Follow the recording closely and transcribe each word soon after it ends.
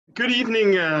Good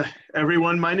evening,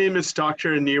 everyone. My name is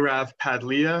Dr. Neerav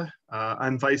Padliya.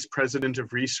 I'm Vice President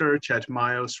of Research at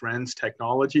MYOS Rens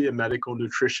Technology, a medical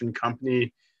nutrition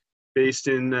company based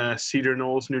in Cedar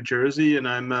Knolls, New Jersey. And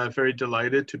I'm very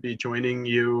delighted to be joining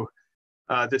you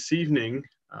this evening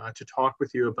to talk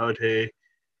with you about a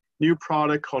new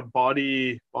product called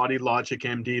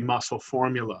BodyLogicMD Muscle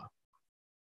Formula.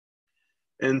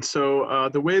 And so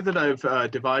the way that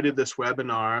I've divided this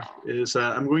webinar is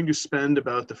I'm going to spend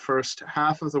about the first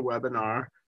half of the webinar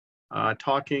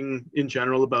talking in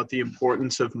general about the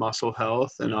importance of muscle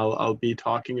health, and I'll be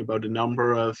talking about a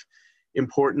number of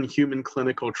important human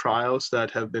clinical trials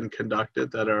that have been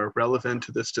conducted that are relevant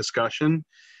to this discussion.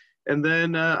 And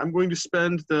then I'm going to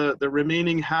spend the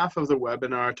remaining half of the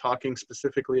webinar talking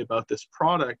specifically about this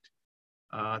product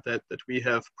that we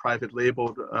have private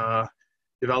labeled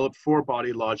developed for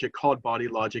BodyLogic, called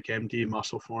BodyLogicMD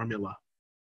Muscle Formula.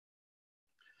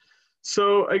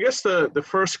 So I guess the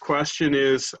first question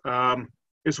is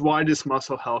why does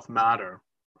muscle health matter,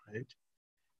 right?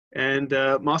 And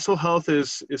muscle health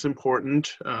is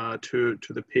important to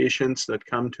the patients that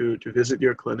come to visit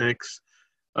your clinics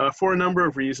for a number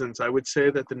of reasons. I would say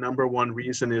that the number one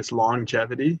reason is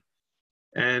longevity.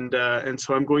 And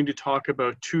so I'm going to talk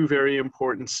about two very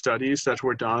important studies that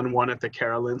were done, one at the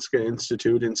Karolinska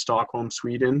Institute in Stockholm,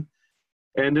 Sweden,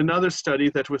 and another study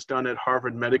that was done at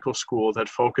Harvard Medical School that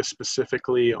focused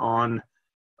specifically on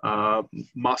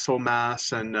muscle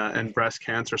mass and breast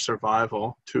cancer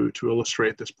survival to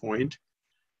illustrate this point.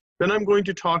 Then I'm going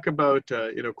to talk about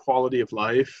quality of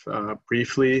life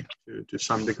briefly to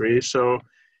some degree. So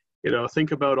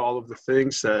think about all of the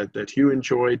things that you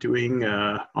enjoy doing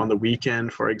on the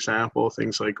weekend, for example,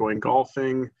 things like going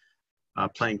golfing,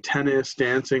 playing tennis,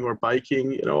 dancing, or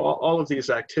biking. All of these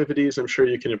activities, I'm sure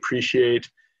you can appreciate,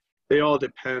 they all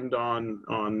depend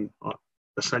on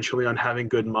essentially on having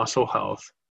good muscle health.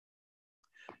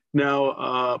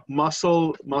 Now,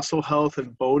 muscle health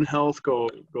and bone health go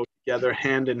together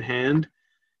hand in hand.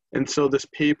 And so this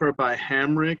paper by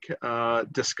Hamrick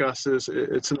discusses,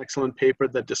 it's an excellent paper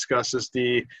that discusses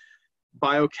the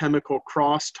biochemical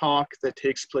crosstalk that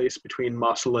takes place between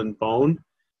muscle and bone.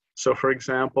 So for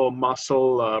example,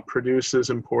 muscle produces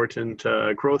important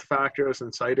growth factors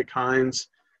and cytokines.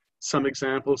 Some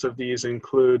examples of these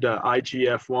include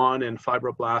IGF-1 and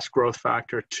fibroblast growth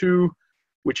factor 2,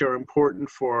 which are important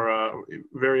for,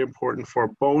 very important for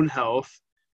bone health.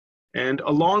 And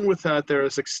along with that, there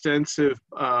is extensive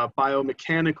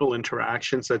biomechanical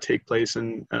interactions that take place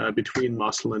between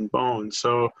muscle and bone.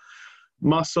 So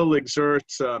muscle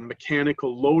exerts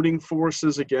mechanical loading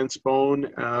forces against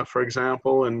bone, for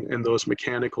example, and those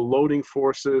mechanical loading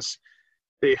forces,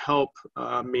 they help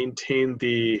maintain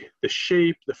the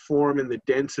shape, the form, and the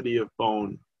density of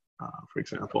bone, for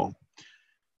example.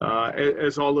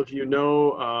 As all of you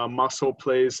know, muscle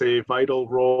plays a vital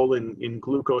role in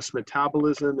glucose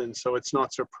metabolism, and so it's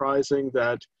not surprising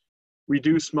that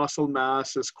reduced muscle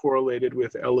mass is correlated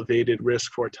with elevated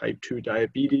risk for type 2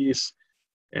 diabetes,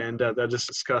 and that is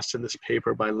discussed in this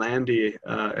paper by Landy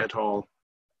et al.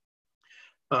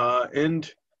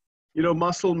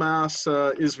 Muscle mass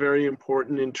is very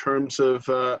important in terms of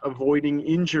avoiding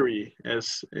injury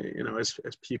as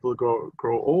people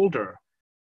grow older.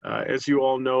 As you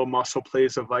all know, muscle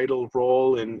plays a vital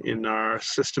role in our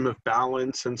system of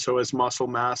balance. And so as muscle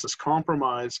mass is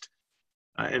compromised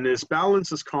and as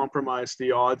balance is compromised,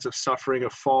 the odds of suffering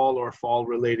a fall or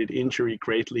fall-related injury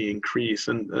greatly increase.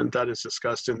 And that is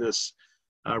discussed in this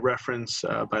reference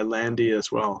by Landy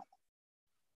as well.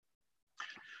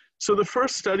 So the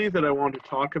first study that I want to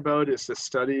talk about is the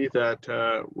study that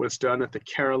was done at the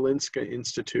Karolinska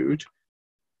Institute.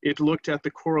 It looked at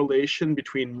the correlation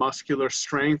between muscular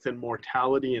strength and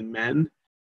mortality in men.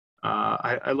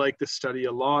 I like this study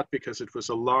a lot because it was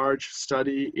a large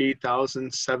study,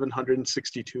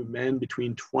 8,762 men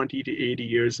between 20 to 80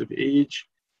 years of age.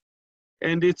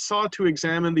 And it sought to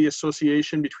examine the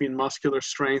association between muscular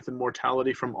strength and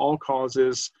mortality from all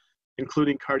causes,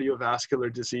 including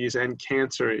cardiovascular disease and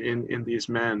cancer in these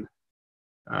men.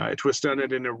 It was done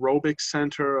at an aerobic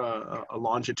center, a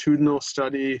longitudinal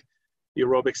study. The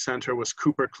aerobic center was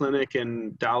Cooper Clinic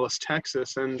in Dallas,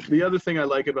 Texas. And the other thing I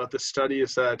like about this study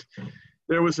is that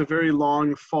there was a very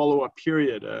long follow-up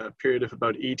period, a period of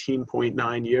about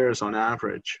 18.9 years on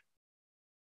average.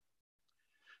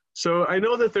 So I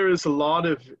know that there is a lot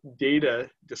of data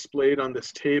displayed on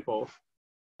this table,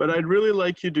 but I'd really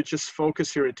like you to just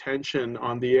focus your attention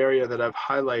on the area that I've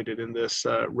highlighted in this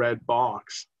red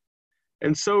box.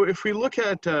 And so if we look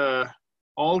at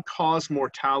all-cause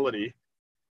mortality,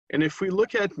 and if we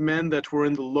look at men that were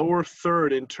in the lower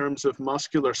third in terms of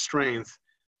muscular strength,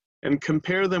 and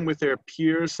compare them with their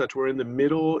peers that were in the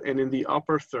middle and in the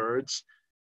upper thirds,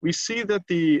 we see that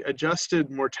the adjusted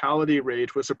mortality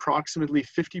rate was approximately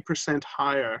 50%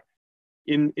 higher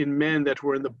in men that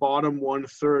were in the bottom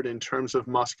 1/3 in terms of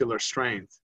muscular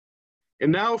strength.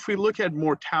 And now if we look at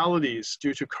mortalities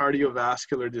due to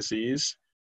cardiovascular disease,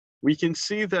 we can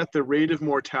see that the rate of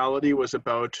mortality was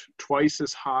about twice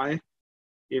as high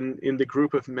in the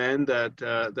group of men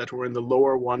that were in the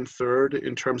lower 1/3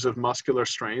 in terms of muscular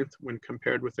strength when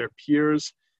compared with their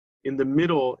peers in the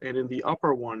middle and in the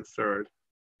upper 1/3.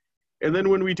 And then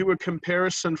when we do a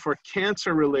comparison for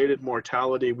cancer-related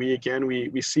mortality,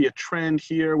 we see a trend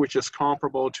here which is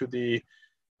comparable to the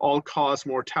all-cause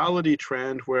mortality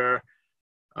trend, where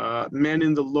men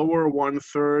in the lower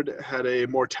 1/3 had a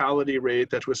mortality rate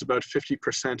that was about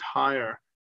 50% higher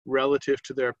relative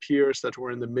to their peers that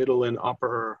were in the middle and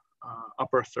upper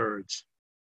thirds.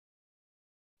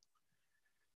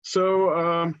 So,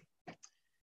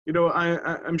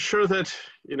 I'm sure that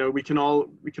we can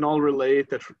all relate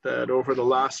that over the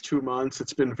last 2 months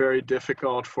it's been very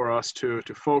difficult for us to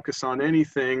focus on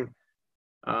anything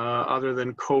other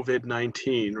than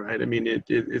COVID-19, right? I mean,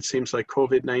 it seems like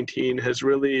COVID-19 has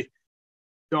really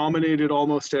dominated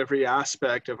almost every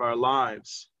aspect of our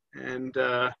lives, and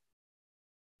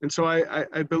so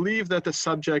I believe that the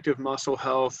subject of muscle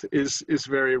health is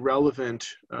very relevant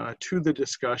to the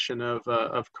discussion of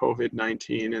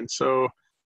COVID-19, and so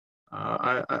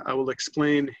I will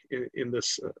explain in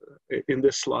this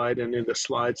slide and in the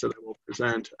slides that I will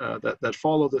present that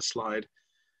follow this slide.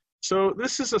 So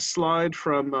this is a slide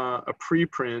from a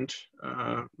preprint,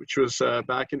 which was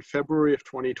back in February of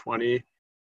 2020,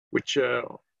 which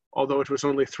although it was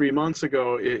only 3 months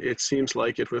ago, it seems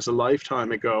like it was a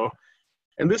lifetime ago.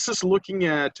 And this is looking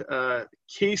at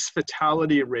case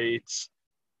fatality rates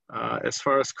as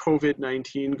far as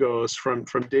COVID-19 goes from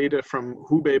data from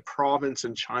Hubei province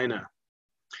in China.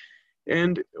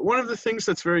 And one of the things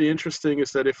that's very interesting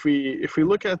is that if we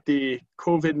look at the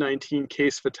COVID-19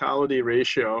 case fatality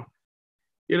ratio,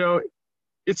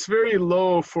 it's very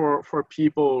low for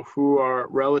people who are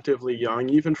relatively young,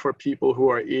 even for people who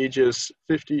are ages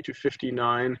 50 to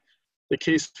 59. The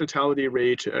case fatality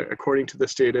rate, according to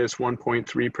this data, is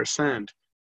 1.3%.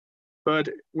 But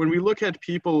when we look at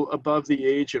people above the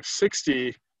age of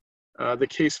 60, the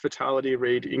case fatality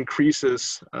rate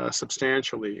increases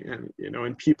substantially. And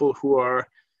in people who are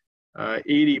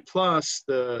 80 plus,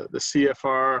 the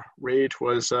CFR rate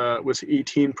was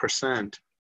 18%.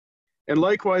 And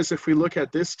likewise, if we look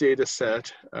at this data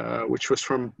set, which was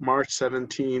from March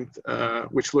 17th,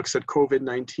 which looks at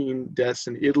COVID-19 deaths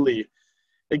in Italy,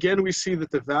 again, we see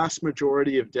that the vast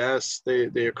majority of deaths,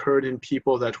 they occurred in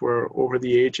people that were over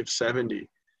the age of 70.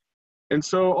 And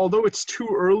so although it's too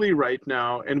early right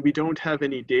now and we don't have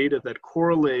any data that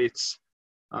correlates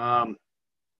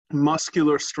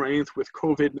muscular strength with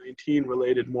COVID-19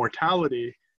 related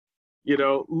mortality,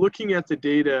 looking at the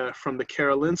data from the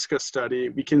Karolinska study,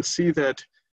 we can see that,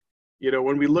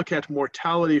 when we look at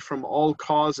mortality from all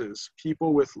causes,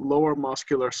 people with lower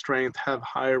muscular strength have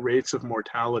higher rates of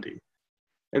mortality.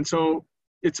 And so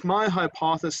it's my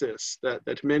hypothesis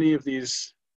that many of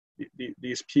these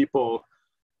people,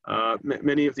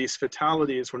 many of these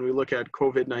fatalities, when we look at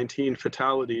COVID-19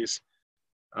 fatalities,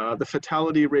 the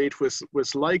fatality rate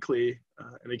was likely,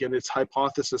 and again, its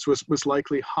hypothesis was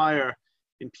likely higher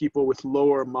in people with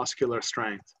lower muscular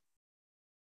strength.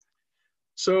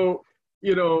 So,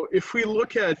 if we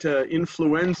look at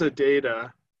influenza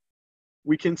data,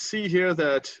 we can see here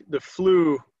that the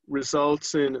flu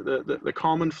results in, the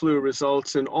common flu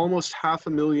results in almost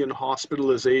 500,000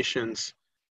 hospitalizations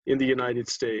in the United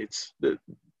States.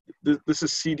 This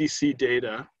is CDC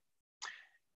data.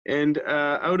 And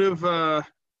out of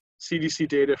CDC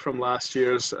data from last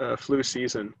year's flu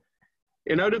season,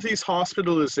 and out of these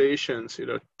hospitalizations,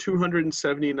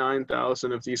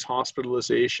 279,000 of these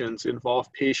hospitalizations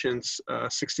involve patients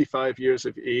 65 years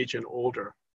of age and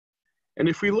older. And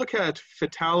if we look at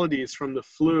fatalities from the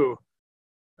flu,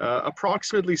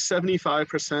 approximately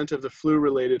 75% of the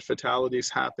flu-related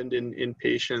fatalities happened in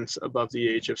patients above the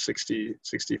age of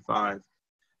 65.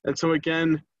 And so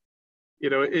again,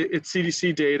 it's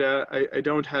CDC data. I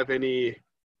don't have any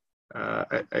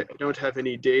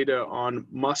data on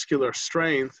muscular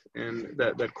strength and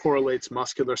that correlates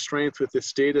muscular strength with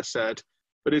this data set,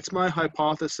 but it's my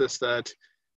hypothesis that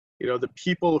the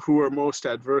people who are most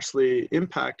adversely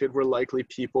impacted were likely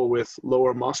people with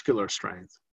lower muscular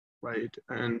strength, right?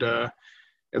 And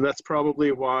that's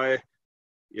probably why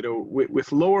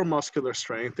with lower muscular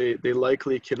strength they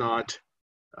likely cannot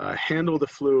handle the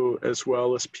flu as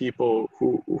well as people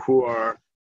who are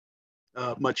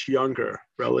much younger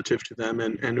relative to them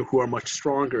and who are much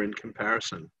stronger in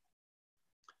comparison.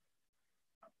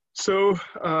 So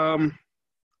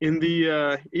in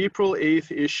the April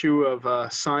 8th issue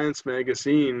of Science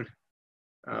magazine,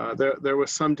 there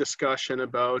was some discussion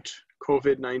about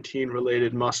COVID-19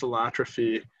 related muscle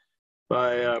atrophy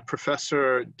by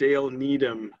Professor Dale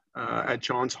Needham at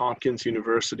Johns Hopkins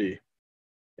University.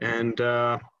 And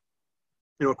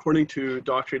according to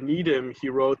Dr. Needham, he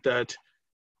wrote that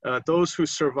those who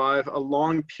survive a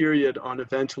long period on a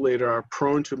ventilator are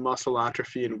prone to muscle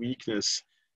atrophy and weakness.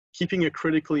 Keeping a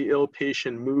critically ill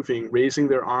patient moving, raising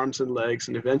their arms and legs,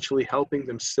 and eventually helping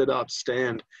them sit up,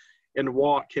 stand, and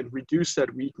walk can reduce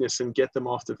that weakness and get them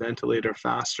off the ventilator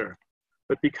faster.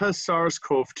 But because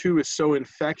SARS-CoV-2 is so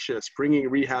infectious, bringing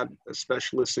rehab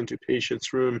specialists into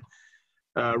patients'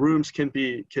 rooms can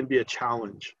be a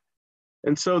challenge.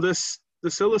 And so this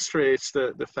illustrates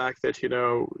the fact that,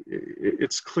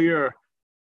 it's clear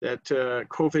that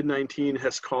COVID-19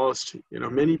 has caused,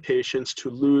 many patients to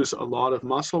lose a lot of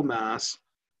muscle mass.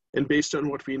 And based on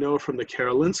what we know from the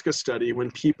Karolinska study,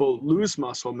 when people lose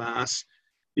muscle mass,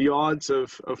 the odds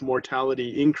of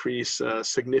mortality increase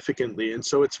significantly. And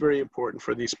so it's very important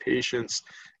for these patients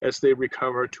as they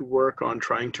recover to work on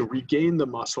trying to regain the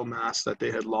muscle mass that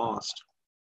they had lost.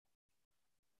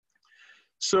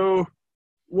 So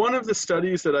one of the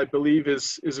studies that I believe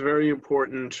is very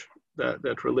important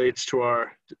that relates to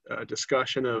our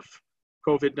discussion of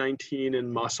COVID-19 and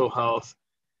muscle health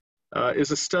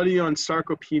is a study on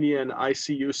sarcopenia and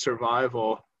ICU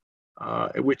survival,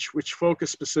 which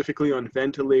focused specifically on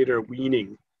ventilator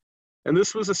weaning. And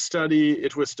this was a study,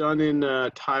 it was done in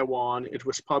Taiwan. It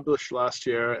was published last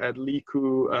year at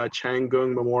Liku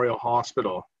Changung Memorial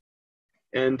Hospital.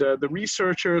 And the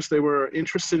researchers, they were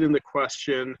interested in the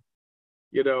question,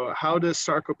 how does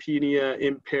sarcopenia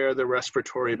impair the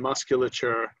respiratory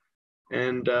musculature,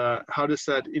 and how does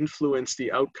that influence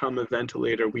the outcome of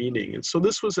ventilator weaning? And so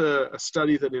this was a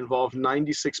study that involved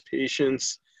 96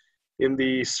 patients in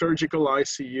the surgical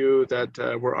ICU that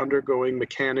were undergoing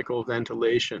mechanical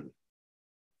ventilation.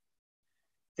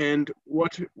 And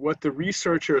what the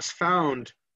researchers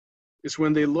found is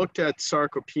when they looked at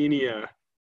sarcopenia,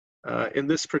 in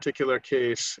this particular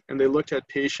case, and they looked at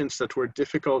patients that were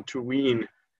difficult to wean,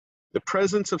 the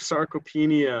presence of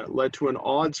sarcopenia led to an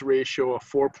odds ratio of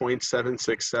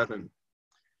 4.767.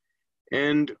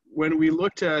 And when we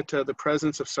looked at the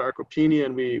presence of sarcopenia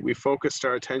and we focused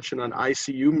our attention on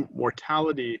ICU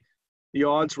mortality, the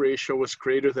odds ratio was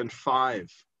greater than 5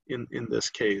 in this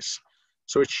case.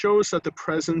 So it shows that the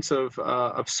presence of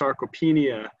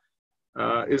sarcopenia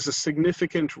is a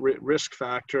significant risk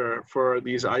factor for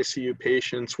these ICU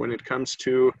patients when it comes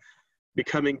to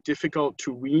becoming difficult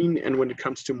to wean and when it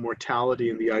comes to mortality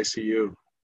in the ICU.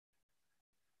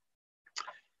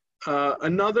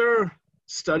 Another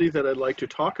study that I'd like to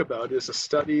talk about is a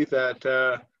study that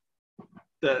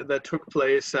took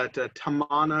place at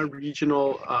Tamana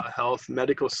Regional Health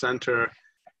Medical Center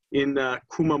in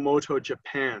Kumamoto,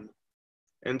 Japan.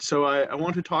 And so I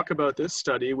want to talk about this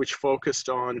study, which focused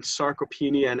on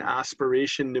sarcopenia and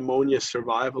aspiration pneumonia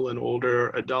survival in older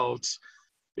adults.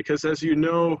 Because as you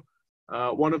know,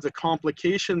 one of the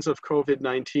complications of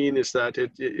COVID-19 is that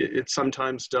it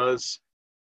sometimes does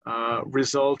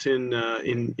result in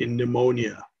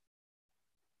pneumonia.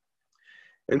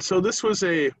 And so this was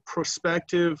a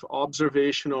prospective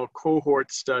observational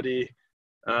cohort study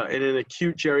in an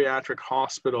acute geriatric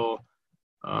hospital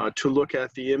to look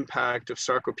at the impact of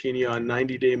sarcopenia on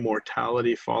 90-day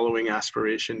mortality following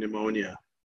aspiration pneumonia.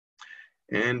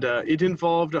 And it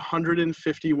involved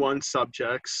 151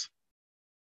 subjects.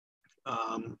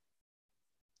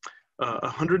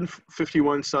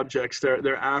 151 subjects,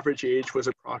 their average age was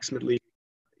approximately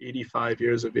 85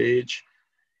 years of age.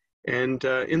 And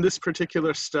in this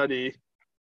particular study,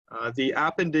 the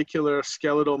appendicular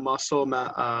skeletal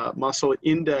muscle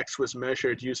index was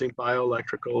measured using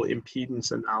bioelectrical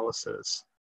impedance analysis.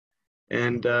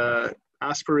 And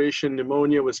aspiration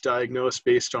pneumonia was diagnosed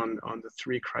based on the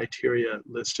 3 criteria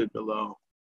listed below.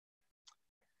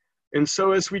 And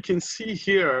so as we can see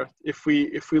here, if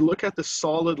we look at the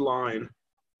solid line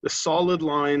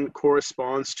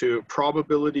corresponds to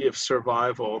probability of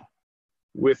survival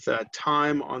with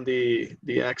time on the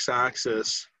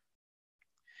x-axis.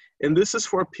 And this is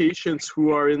for patients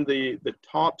who are in the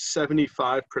top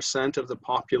 75% of the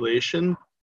population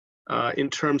in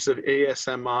terms of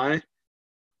ASMI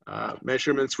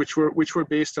measurements, which were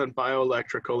based on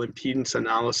bioelectrical impedance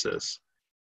analysis.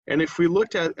 And if we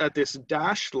looked at this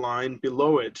dashed line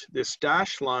below it, this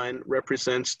dashed line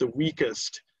represents the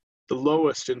weakest, the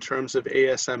lowest in terms of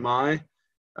ASMI,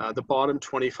 the bottom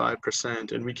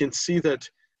 25%. And we can see that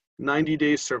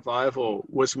 90-day survival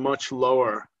was much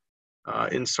lower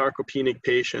in sarcopenic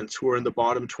patients who are in the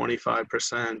bottom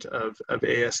 25% of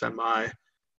ASMI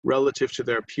relative to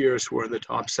their peers who are in the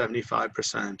top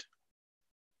 75%.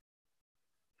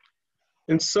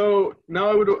 And so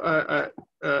now I would,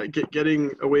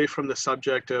 getting away from the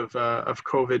subject of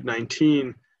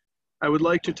COVID-19, I would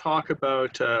like to talk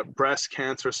about breast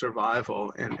cancer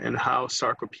survival and how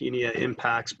sarcopenia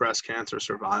impacts breast cancer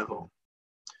survival.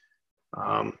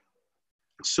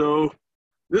 So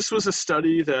this was a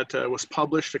study that was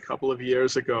published a couple of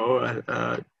years ago.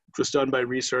 It was done by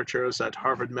researchers at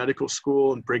Harvard Medical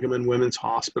School and Brigham and Women's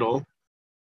Hospital.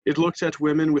 It looked at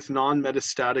women with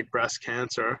non-metastatic breast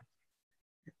cancer.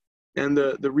 And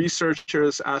the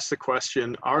researchers asked the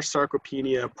question, are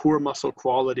sarcopenia, poor muscle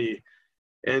quality,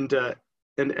 and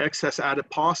excess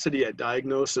adiposity at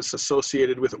diagnosis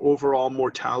associated with overall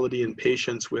mortality in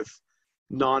patients with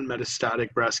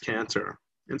non-metastatic breast cancer?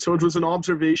 And so it was an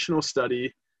observational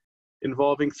study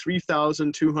involving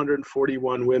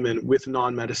 3,241 women with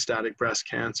non-metastatic breast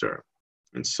cancer.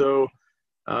 And so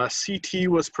CT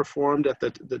was performed at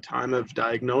the time of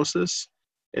diagnosis.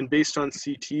 And based on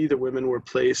CT, the women were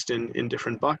placed in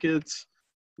different buckets,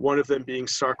 one of them being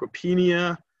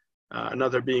sarcopenia,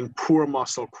 another being poor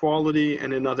muscle quality,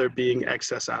 and another being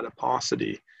excess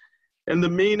adiposity. And the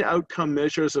main outcome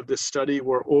measures of this study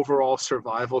were overall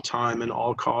survival time and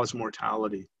all-cause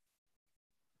mortality.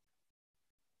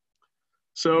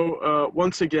 So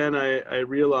once again, I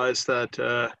realized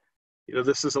that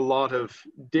this is a lot of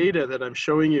data that I'm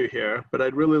showing you here, but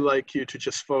I'd really like you to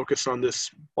just focus on this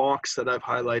box that I've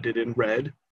highlighted in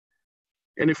red.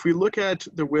 And if we look at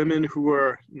the women who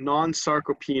are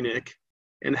non-sarcopenic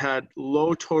and had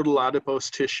low total adipose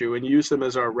tissue and use them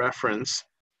as our reference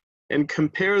and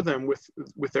compare them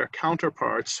with their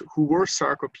counterparts who were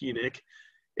sarcopenic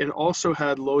and also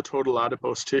had low total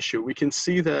adipose tissue, we can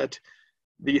see that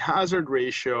the hazard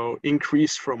ratio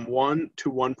increased from 1 to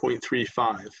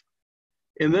 1.35.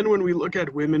 And then when we look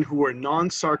at women who are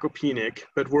non-sarcopenic,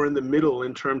 but were in the middle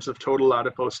in terms of total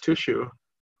adipose tissue,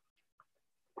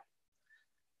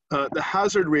 the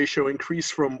hazard ratio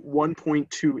increased from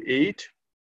 1.28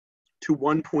 to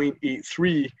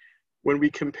 1.83 when we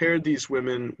compared these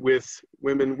women with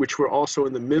women which were also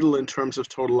in the middle in terms of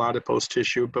total adipose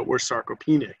tissue, but were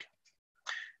sarcopenic.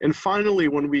 And finally,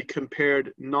 when we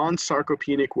compared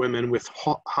non-sarcopenic women with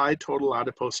high total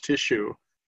adipose tissue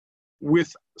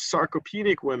with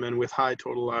sarcopenic women with high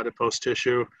total adipose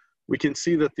tissue, we can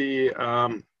see that the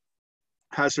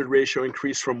hazard ratio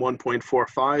increased from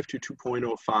 1.45 to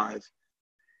 2.05.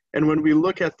 And when we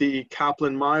look at the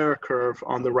Kaplan-Meier curve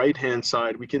on the right-hand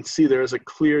side, we can see there is a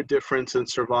clear difference in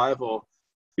survival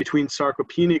between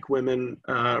sarcopenic women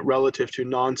relative to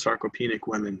non-sarcopenic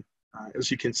women,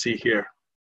 as you can see here.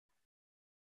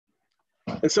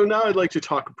 And so now I'd like to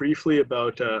talk briefly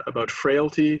about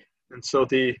frailty. And so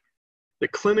the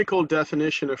clinical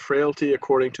definition of frailty,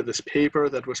 according to this paper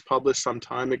that was published some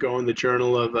time ago in the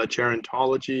Journal of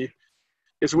Gerontology,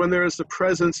 is when there is the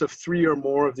presence of 3 or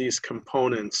more of these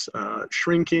components: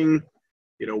 shrinking,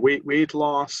 weight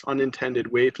loss,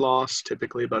 unintended weight loss,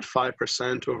 typically about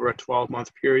 5% over a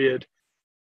 12-month period,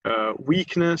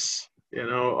 weakness.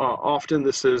 Often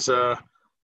this is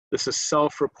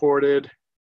self-reported.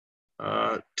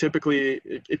 Typically,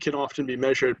 it can often be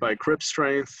measured by grip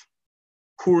strength.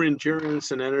 Poor endurance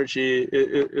and energy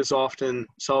is often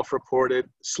self-reported.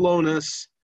 Slowness,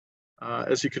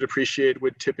 as you could appreciate,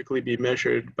 would typically be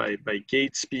measured by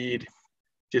gait speed,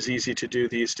 which is easy to do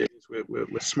these days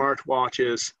with smart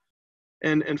watches.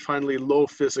 And finally, low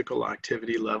physical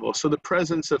activity level. So the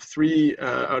presence of 3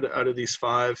 out of these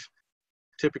 5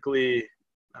 typically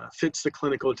fits the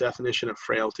clinical definition of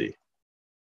frailty.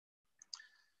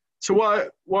 So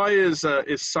why is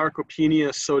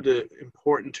sarcopenia so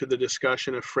important to the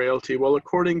discussion of frailty? Well,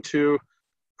 according to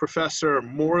Professor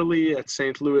Morley at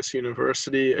St. Louis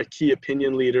University, a key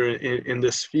opinion leader in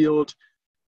this field,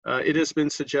 it has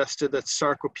been suggested that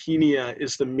sarcopenia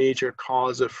is the major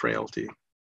cause of frailty.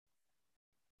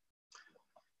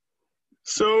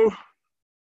 So,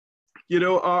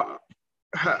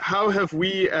 how have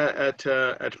we at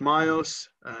MYOS,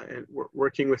 and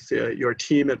working with your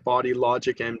team at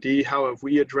BodyLogicMD, how have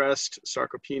we addressed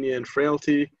sarcopenia and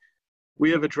frailty?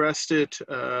 We have addressed it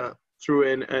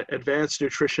through an advanced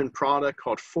nutrition product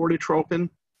called Fortitropin.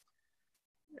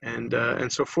 And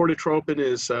so Fortitropin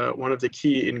is one of the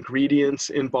key ingredients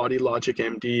in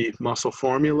BodyLogicMD Muscle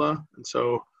Formula. And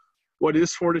so what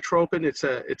is Fortitropin?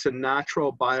 It's a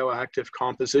natural bioactive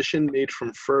composition made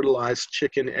from fertilized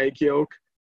chicken egg yolk.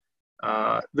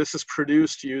 This is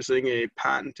produced using a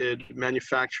patented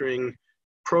manufacturing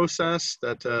process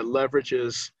that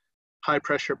leverages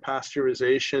high-pressure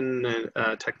pasteurization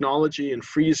technology and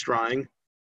freeze drying.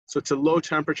 So it's a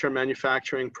low-temperature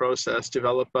manufacturing process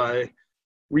developed by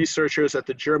researchers at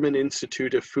the German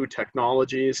Institute of Food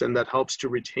Technologies, and that helps to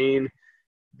retain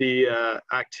the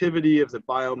activity of the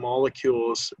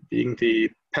biomolecules, being the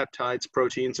peptides,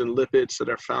 proteins, and lipids that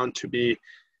are found to be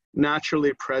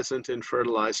naturally present in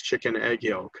fertilized chicken egg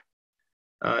yolk.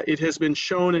 It has been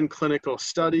shown in clinical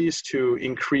studies to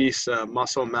increase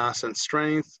muscle mass and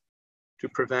strength, to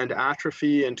prevent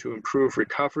atrophy, and to improve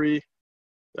recovery.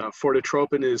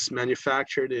 Fortitropin is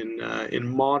manufactured in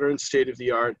modern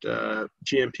state-of-the-art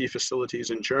GMP facilities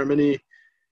in Germany.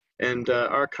 And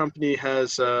our company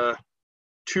has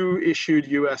 2 issued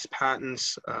US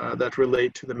patents that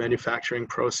relate to the manufacturing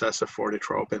process of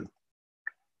fortitropin.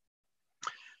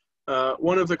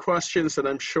 One of the questions that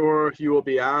I'm sure you will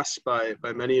be asked by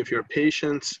many of your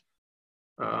patients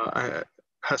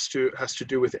has to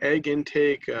do with egg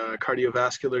intake,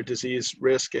 cardiovascular disease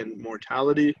risk, and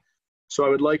mortality. So I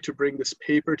would like to bring this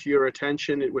paper to your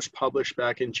attention. It was published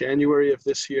back in January of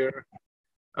this year.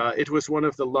 It was one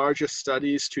of the largest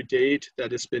studies to date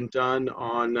that has been done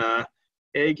on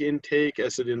egg intake,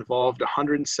 as it involved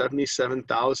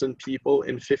 177,000 people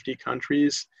in 50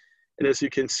 countries. And as you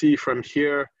can see from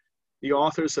here, the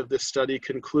authors of this study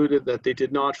concluded that they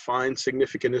did not find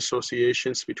significant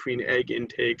associations between egg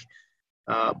intake,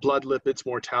 blood lipids,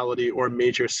 mortality, or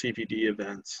major CVD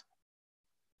events.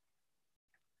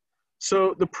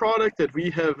 So the product that we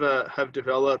have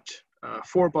developed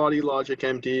for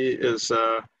BodyLogicMD is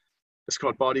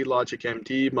called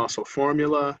BodyLogicMD Muscle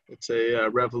Formula. It's a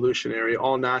revolutionary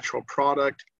all-natural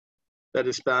product that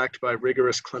is backed by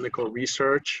rigorous clinical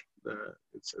research.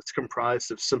 It's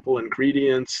comprised of simple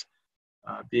ingredients,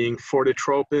 being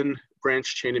fortitropin,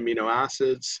 branched-chain amino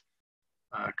acids,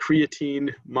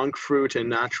 creatine, monk fruit, and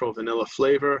natural vanilla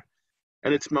flavor.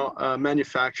 And it's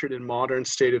manufactured in modern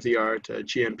state-of-the-art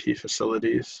GMP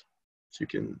facilities, as you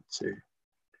can see.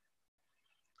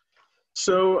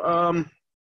 So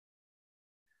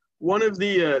one of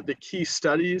the key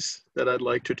studies that I'd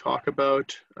like to talk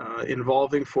about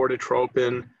involving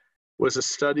fortitropin was a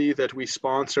study that we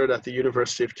sponsored at the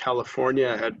University of California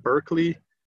at Berkeley.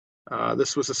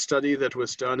 This was a study that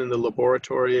was done in the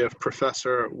laboratory of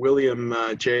Professor William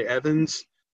J. Evans.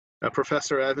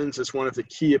 Professor Evans is one of the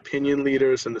key opinion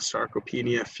leaders in the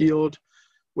sarcopenia field,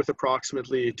 with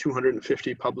approximately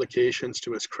 250 publications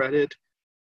to his credit.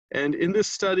 And in this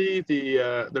study,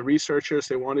 the researchers,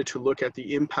 they wanted to look at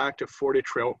the impact of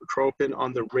fortitropin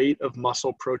on the rate of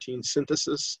muscle protein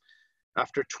synthesis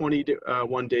after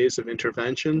 21 days of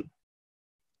intervention.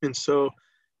 And so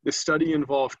the study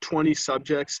involved 20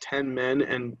 subjects, 10 men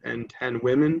and 10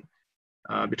 women,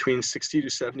 between 60 to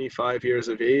 75 years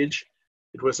of age.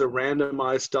 It was a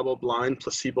randomized, double-blind,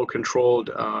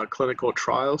 placebo-controlled clinical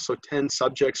trial. So 10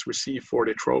 subjects received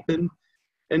fortitropin,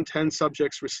 and 10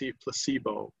 subjects received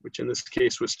placebo, which in this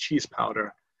case was cheese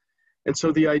powder. And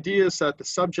so the idea is that the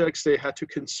subjects, they had to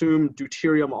consume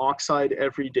deuterium oxide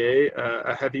every day,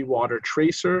 a heavy water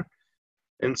tracer.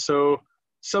 And so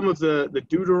some of the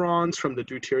deuterons from the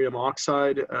deuterium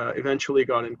oxide eventually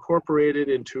got incorporated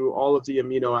into all of the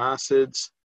amino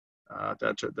acids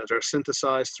that are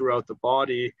synthesized throughout the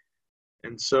body.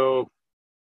 And so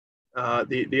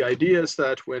the idea is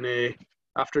that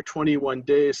after 21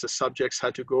 days, the subjects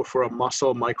had to go for a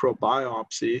muscle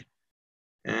microbiopsy,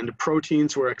 and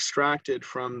proteins were extracted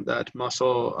from that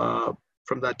muscle,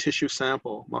 from that tissue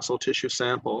sample, muscle tissue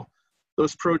sample.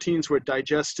 Those proteins were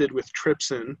digested with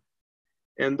trypsin,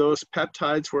 and those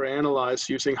peptides were analyzed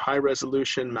using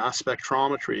high-resolution mass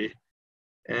spectrometry.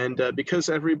 And because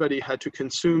everybody had to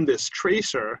consume this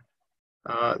tracer,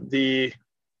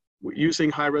 using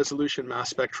high-resolution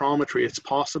mass spectrometry, it's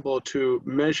possible to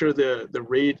measure the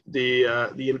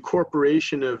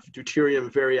incorporation of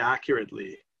deuterium very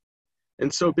accurately.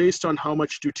 And so based on how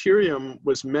much deuterium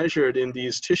was measured in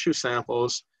these tissue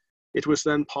samples, it was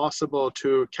then possible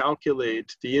to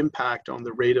calculate the impact on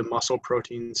the rate of muscle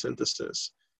protein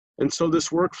synthesis. And so this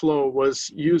workflow was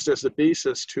used as the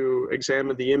basis to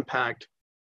examine the impact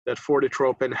that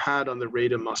fortitropin had on the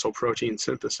rate of muscle protein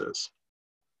synthesis.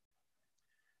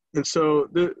 And so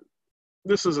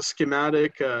this is a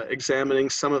schematic examining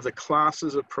some of the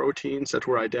classes of proteins that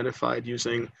were identified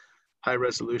using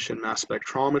high-resolution mass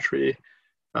spectrometry.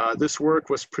 This work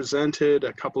was presented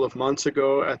a couple of months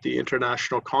ago at the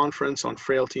International Conference on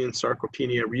Frailty and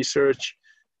Sarcopenia Research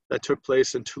that took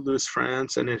place in Toulouse,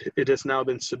 France, and it has now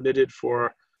been submitted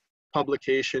for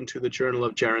publication to the Journal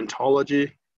of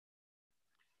Gerontology.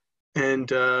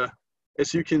 And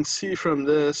As you can see from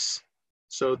this,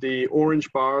 so the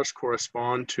orange bars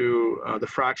correspond to the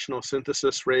fractional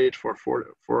synthesis rate for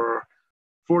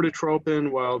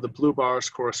fortitropin, while the blue bars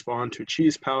correspond to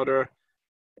cheese powder.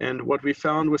 And what we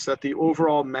found was that the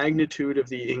overall magnitude of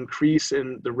the increase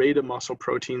in the rate of muscle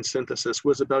protein synthesis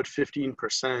was about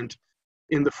 15%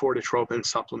 in the fortitropin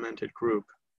supplemented group.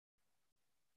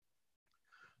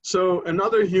 So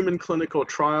another human clinical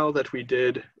trial that we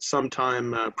did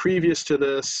sometime previous to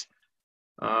this,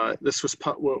 this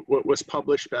was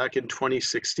published back in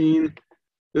 2016.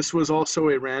 This was also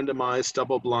a randomized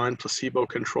double-blind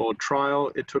placebo-controlled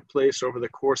trial. It took place over the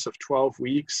course of 12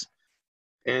 weeks,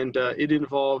 and it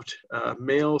involved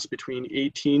males between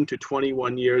 18 to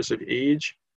 21 years of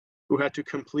age who had to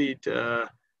complete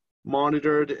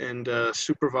monitored and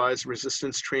supervised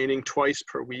resistance training twice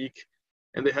per week,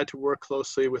 and they had to work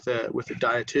closely with a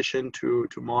dietitian to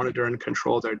monitor and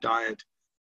control their diet.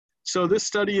 So this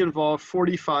study involved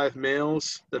 45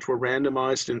 males that were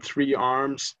randomized in 3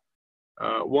 arms.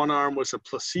 One arm was a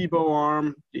placebo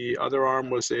arm, the other arm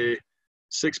was a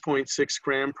 6.6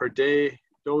 gram per day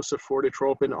dose of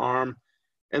fortitropin arm,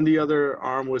 and the other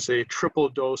arm was a triple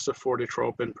dose of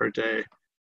fortitropin per day.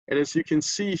 And as you can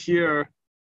see here,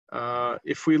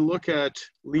 if we look at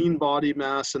lean body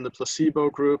mass in the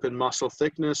placebo group and muscle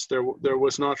thickness, there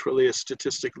was not really a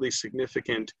statistically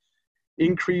significant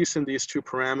increase in these 2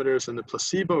 parameters in the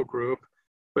placebo group,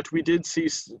 but we did see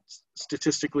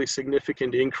statistically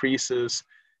significant increases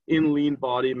in lean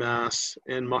body mass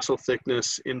and muscle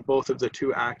thickness in both of the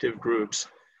 2 active groups.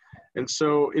 And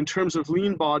so in terms of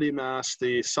lean body mass,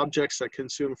 the subjects that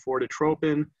consumed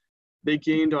fortitropin, they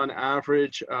gained on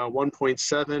average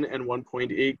 1.7 and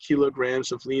 1.8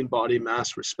 kilograms of lean body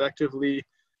mass respectively,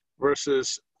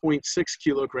 versus 0.6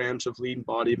 kilograms of lean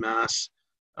body mass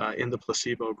in the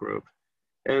placebo group.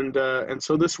 And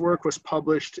so this work was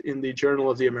published in the Journal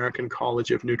of the American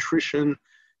College of Nutrition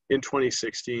in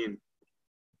 2016.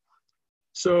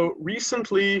 So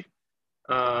recently,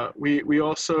 we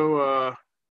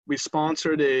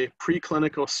sponsored a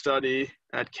preclinical study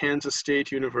at Kansas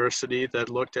State University that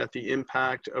looked at the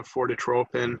impact of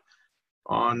fortitropin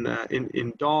on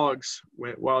in dogs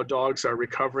while dogs are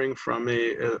recovering from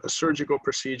a surgical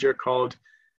procedure called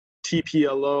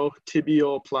TPLO,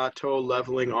 tibial plateau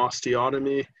leveling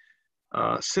osteotomy.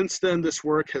 Since then, this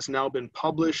work has now been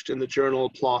published in the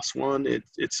journal PLOS One.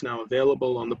 It's now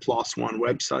available on the PLOS One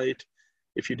website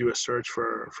if you do a search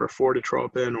for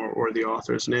fortitropin or the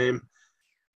author's name.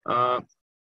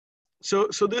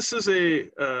 So this is a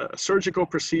surgical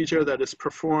procedure that is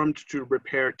performed to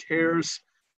repair tears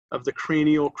of the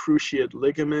cranial cruciate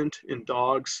ligament in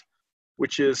dogs,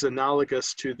 which is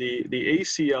analogous to the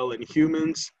ACL in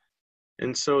humans.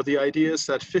 And so the idea is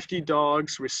that 50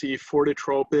 dogs receive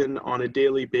fortitropin on a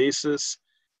daily basis,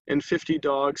 and 50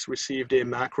 dogs received a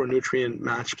macronutrient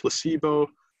matched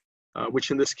placebo, which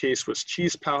in this case was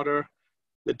cheese powder.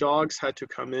 The dogs had to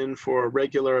come in for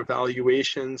regular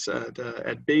evaluations at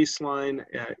baseline,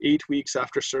 8 weeks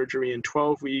after surgery and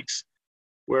 12 weeks,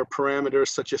 where parameters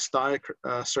such as thigh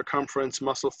circumference,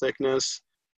 muscle thickness,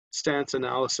 stance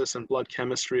analysis, and blood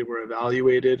chemistry were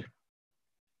evaluated.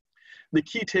 The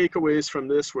key takeaways from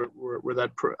this were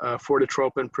that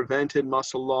fortitropin prevented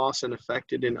muscle loss and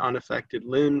affected in unaffected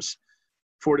limbs.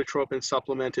 Fortitropin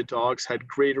supplemented dogs had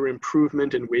greater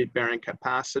improvement in weight-bearing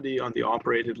capacity on the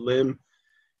operated limb,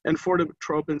 and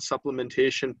fortitropin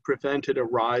supplementation prevented a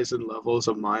rise in levels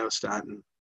of myostatin.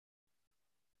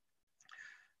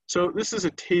 So this is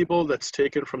a table that's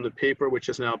taken from the paper which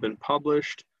has now been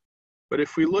published. But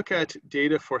if we look at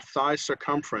data for thigh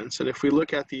circumference, and if we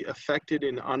look at the affected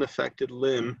and unaffected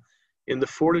limb in the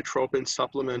fortitropin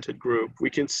supplemented group, we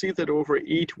can see that over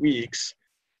 8 weeks,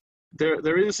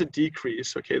 there is a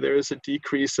decrease, okay? There is a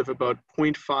decrease of about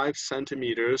 0.5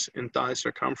 centimeters in thigh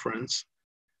circumference.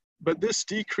 But this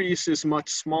decrease is much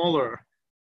smaller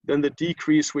than the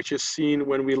decrease which is seen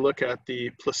when we look at the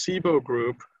placebo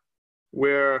group,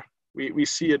 where we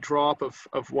see a drop of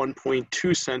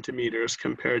 1.2 centimeters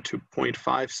compared to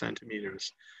 0.5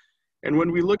 centimeters. And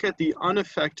when we look at the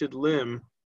unaffected limb,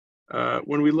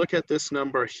 when we look at this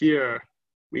number here,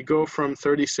 we go from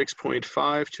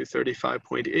 36.5 to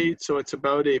 35.8, so it's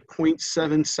about a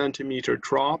 0.7 centimeter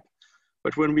drop.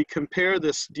 But when we compare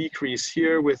this decrease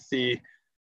here with the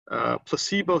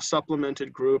placebo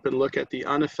supplemented group and look at the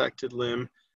unaffected limb,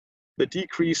 the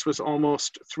decrease was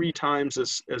almost 3 times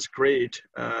as great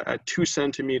at 2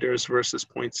 centimeters versus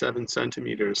 0.7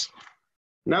 centimeters.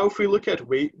 Now, if we look at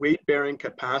weight-bearing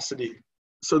capacity,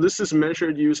 so this is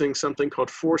measured using something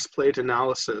called force plate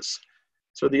analysis.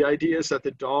 So the idea is that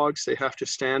the dogs, they have to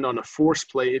stand on a force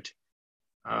plate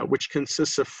which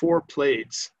consists of 4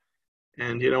 plates.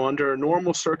 And, under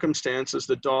normal circumstances,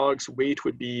 the dog's weight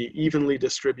would be evenly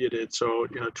distributed. So,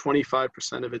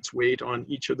 25% of its weight on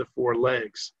each of the 4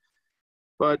 legs.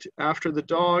 But after the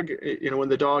dog, when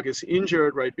the dog is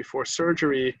injured right before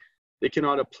surgery, they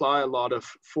cannot apply a lot of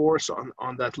force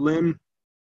on that limb.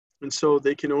 And so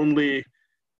they can only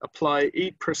apply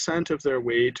 8% of their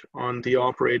weight on the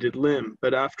operated limb.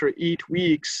 But after 8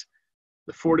 weeks,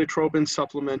 the Fortitropin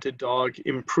supplemented dog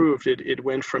improved. It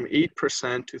went from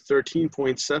 8% to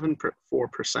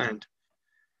 13.74%.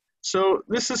 So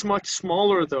this is much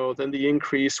smaller, though, than the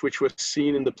increase which was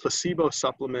seen in the placebo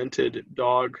supplemented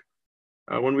dog.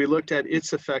 When we looked at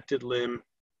its affected limb,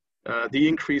 the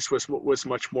increase was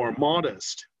much more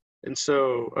modest. And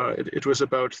so it was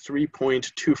about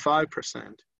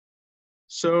 3.25%.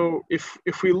 So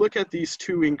if we look at these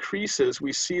 2 increases,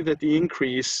 we see that the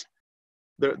increase,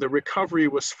 the recovery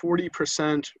was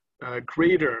 40%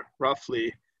 greater,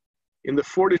 roughly, in the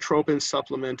Fortitropin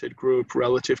supplemented group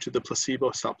relative to the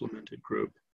placebo supplemented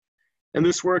group. And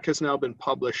this work has now been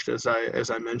published, as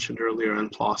I mentioned earlier, in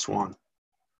PLOS One.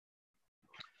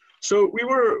 So we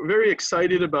were very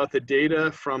excited about the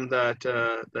data from that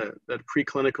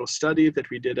preclinical study that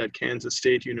we did at Kansas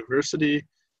State University.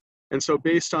 And so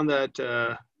based on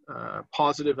that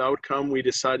positive outcome, we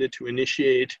decided to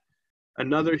initiate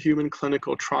another human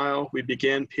clinical trial. We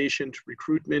began patient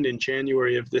recruitment in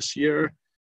January of this year.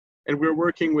 And we're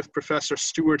working with Professor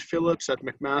Stuart Phillips at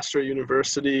McMaster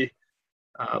University.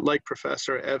 Like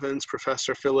Professor Evans,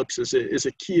 Professor Phillips is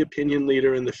a key opinion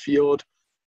leader in the field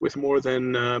with more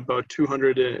than about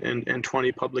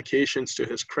 220 publications to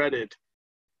his credit.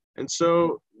 And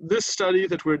so this study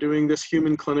that we're doing, this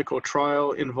human clinical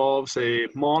trial, involves a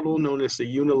model known as the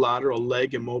unilateral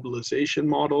leg immobilization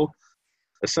model.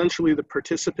 Essentially, the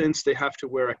participants, they have to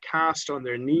wear a cast on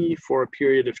their knee for a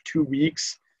period of 2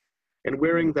 weeks, and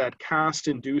wearing that cast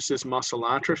induces muscle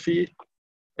atrophy.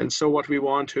 And so what we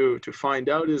want to find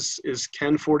out is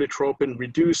can Fortitropin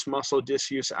reduce muscle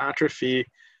disuse atrophy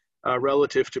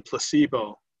relative to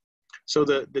placebo? So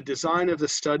the design of the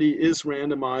study is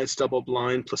randomized,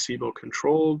 double-blind,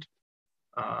 placebo-controlled.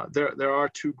 There are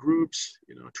 2 groups,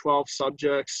 12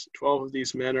 subjects. 12 of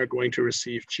these men are going to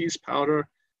receive cheese powder,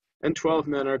 and 12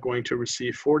 men are going to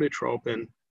receive Fortitropin.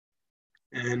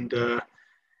 And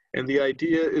the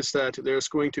idea is that there's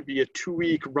going to be a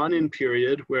 2-week run-in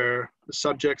period where the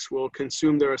subjects will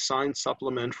consume their assigned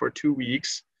supplement for 2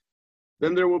 weeks.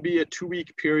 Then there will be a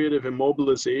 2-week period of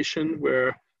immobilization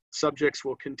where subjects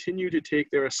will continue to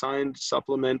take their assigned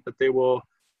supplement, but they will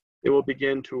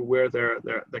begin to wear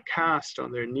the cast on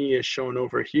their knee as shown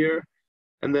over here.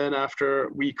 And then after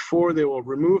week 4, they will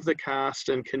remove the cast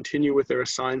and continue with their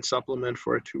assigned supplement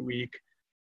for a 2-week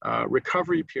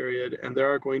recovery period. And there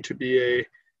are going to be a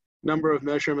number of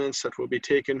measurements that will be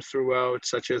taken throughout,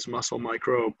 such as muscle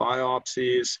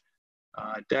microbiopsies,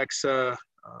 DEXA,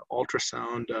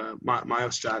 ultrasound,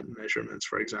 myostatin measurements,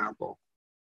 for example.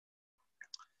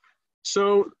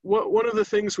 So one of the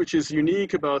things which is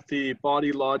unique about the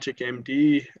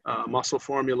BodyLogicMD Muscle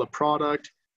Formula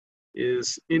product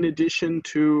is, in addition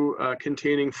to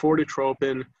containing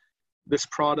Fortitropin, this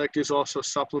product is also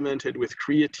supplemented with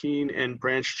creatine and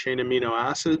branched chain amino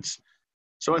acids.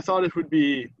 So I thought it would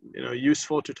be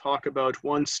useful to talk about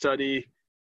one study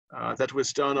that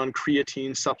was done on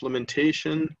creatine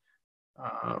supplementation,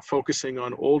 focusing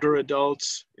on older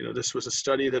adults. This was a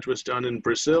study that was done in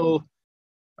Brazil.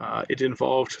 It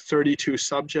involved 32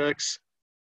 subjects.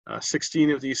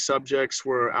 16 of these subjects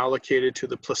were allocated to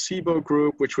the placebo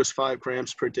group, which was 5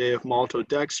 grams per day of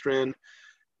maltodextrin,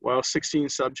 while 16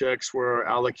 subjects were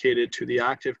allocated to the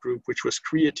active group, which was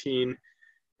creatine.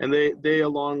 And they,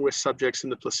 along with subjects in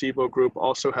the placebo group,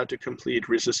 also had to complete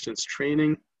resistance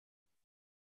training.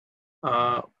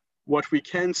 What we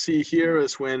can see here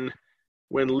is when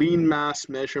lean mass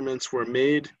measurements were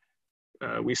made,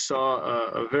 we saw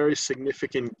a very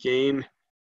significant gain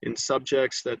in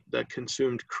subjects that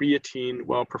consumed creatine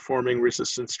while performing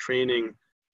resistance training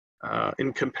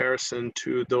in comparison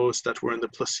to those that were in the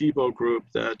placebo group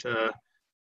that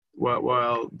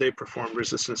while they performed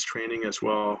resistance training as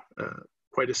well.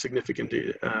 Quite a significant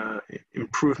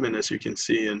improvement, as you can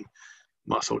see, in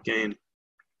muscle gain.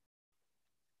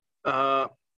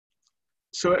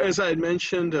 So as I had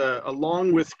mentioned,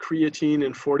 along with creatine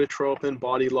and Fortitropin,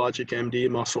 BodyLogicMD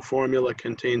Muscle Formula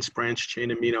contains branched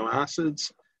chain amino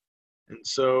acids. And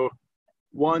so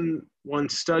one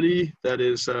study that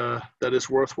is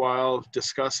worthwhile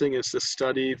discussing is the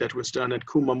study that was done at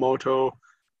Kumamoto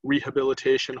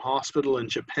Rehabilitation Hospital in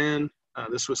Japan.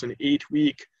 This was an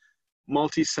 8-week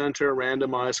multi-center,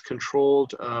 randomized,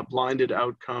 controlled, blinded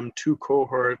outcome,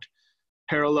 2-cohort,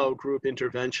 parallel group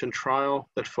intervention trial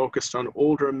that focused on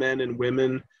older men and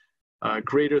women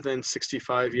greater than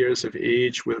 65 years of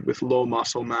age with low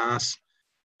muscle mass.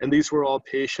 And these were all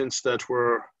patients that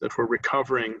were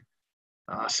recovering.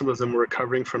 Some of them were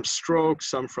recovering from stroke,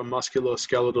 some from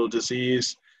musculoskeletal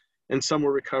disease, and some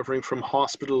were recovering from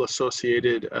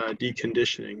hospital-associated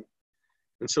deconditioning.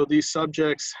 And so these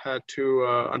subjects had to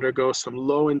undergo some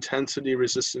low-intensity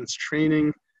resistance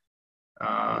training,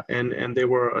 and they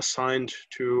were assigned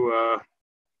to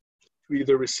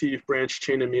either receive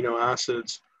branched-chain amino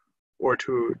acids or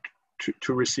to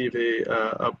receive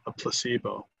a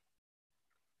placebo.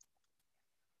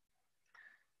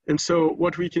 And so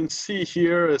what we can see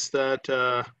here is that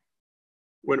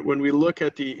when we look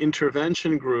at the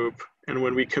intervention group and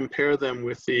when we compare them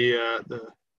with the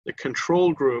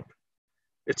control group,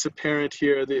 it's apparent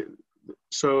here.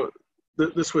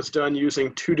 This was done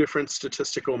using 2 different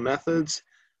statistical methods,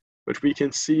 but we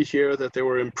can see here that there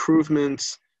were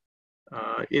improvements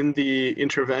in the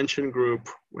intervention group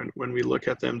when we look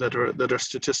at them that are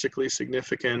statistically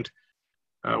significant.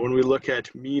 When we look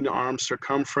at mean arm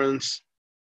circumference,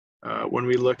 when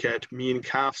we look at mean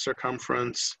calf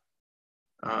circumference,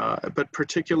 but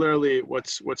particularly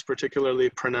what's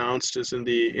particularly pronounced is in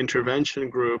the intervention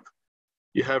group,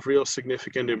 you have real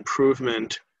significant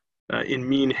improvement in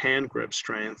mean hand grip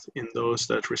strength in those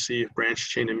that receive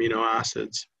branched-chain amino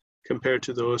acids compared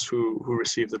to those who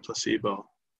receive the placebo.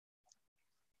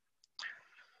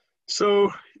 So,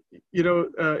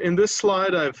 in this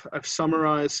slide, I've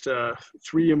summarized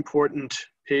 3 important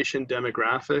patient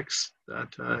demographics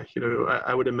that,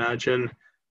 I would imagine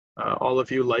all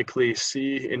of you likely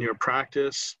see in your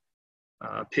practice.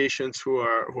 Patients who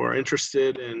are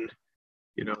interested in,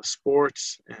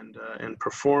 sports and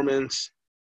performance.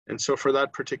 And so for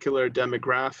that particular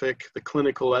demographic, the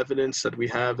clinical evidence that we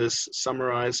have is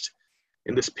summarized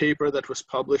in this paper that was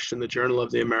published in the Journal of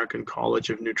the American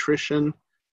College of Nutrition.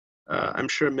 I'm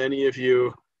sure many of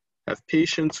you have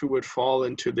patients who would fall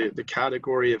into the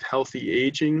category of healthy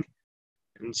aging.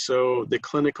 And so the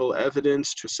clinical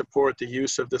evidence to support the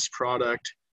use of this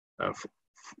product,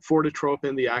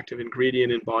 Fortitropin, the active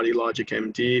ingredient in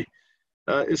BodyLogicMD,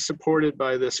 is supported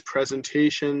by this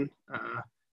presentation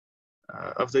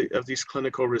of these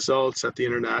clinical results at the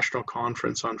International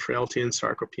Conference on Frailty and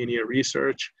Sarcopenia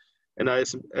Research. And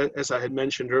as I had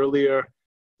mentioned earlier,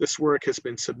 this work has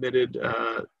been submitted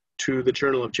to the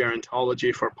Journal of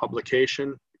Gerontology for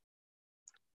publication.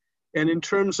 And in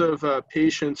terms of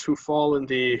patients who fall in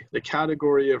the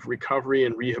category of recovery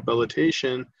and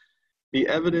rehabilitation, the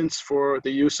evidence for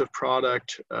the use of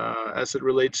product as it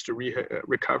relates to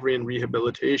recovery and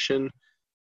rehabilitation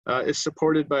is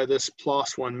supported by this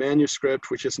PLOS One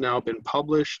manuscript, which has now been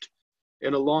published.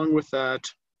 And along with that,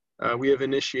 we have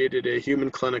initiated a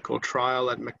human clinical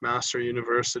trial at McMaster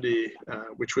University,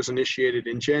 which was initiated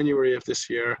in January of this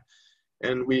year,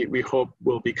 and we hope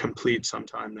will be complete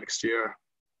sometime next year.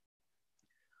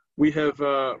 We have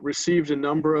received a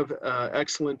number of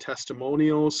excellent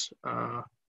testimonials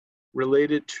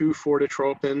related to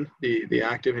Fortitropin, the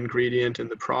active ingredient in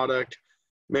the product.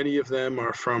 Many of them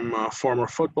are from former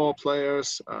football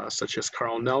players, such as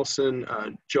Carl Nelson,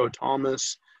 Joe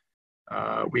Thomas.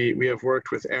 We have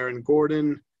worked with Aaron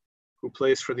Gordon, who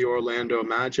plays for the Orlando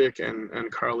Magic,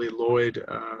 and Carly Lloyd,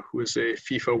 who is a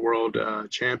FIFA World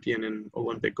Champion and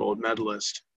Olympic gold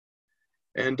medalist.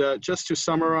 And just to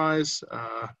summarize,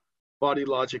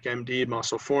 BodyLogicMD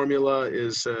Muscle Formula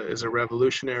is a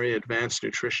revolutionary advanced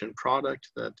nutrition product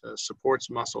that supports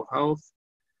muscle health.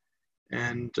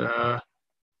 And I'd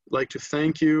like to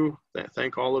thank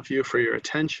all of you for your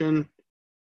attention.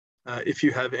 If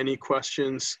you have any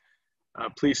questions,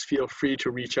 please feel free to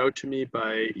reach out to me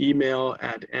by email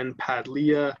at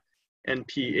npadliya,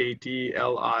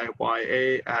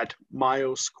 NPADLIYA, at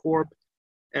MYOScorp,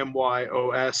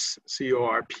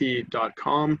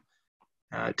 MYOScorp.com.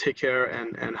 Take care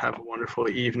and have a wonderful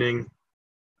evening.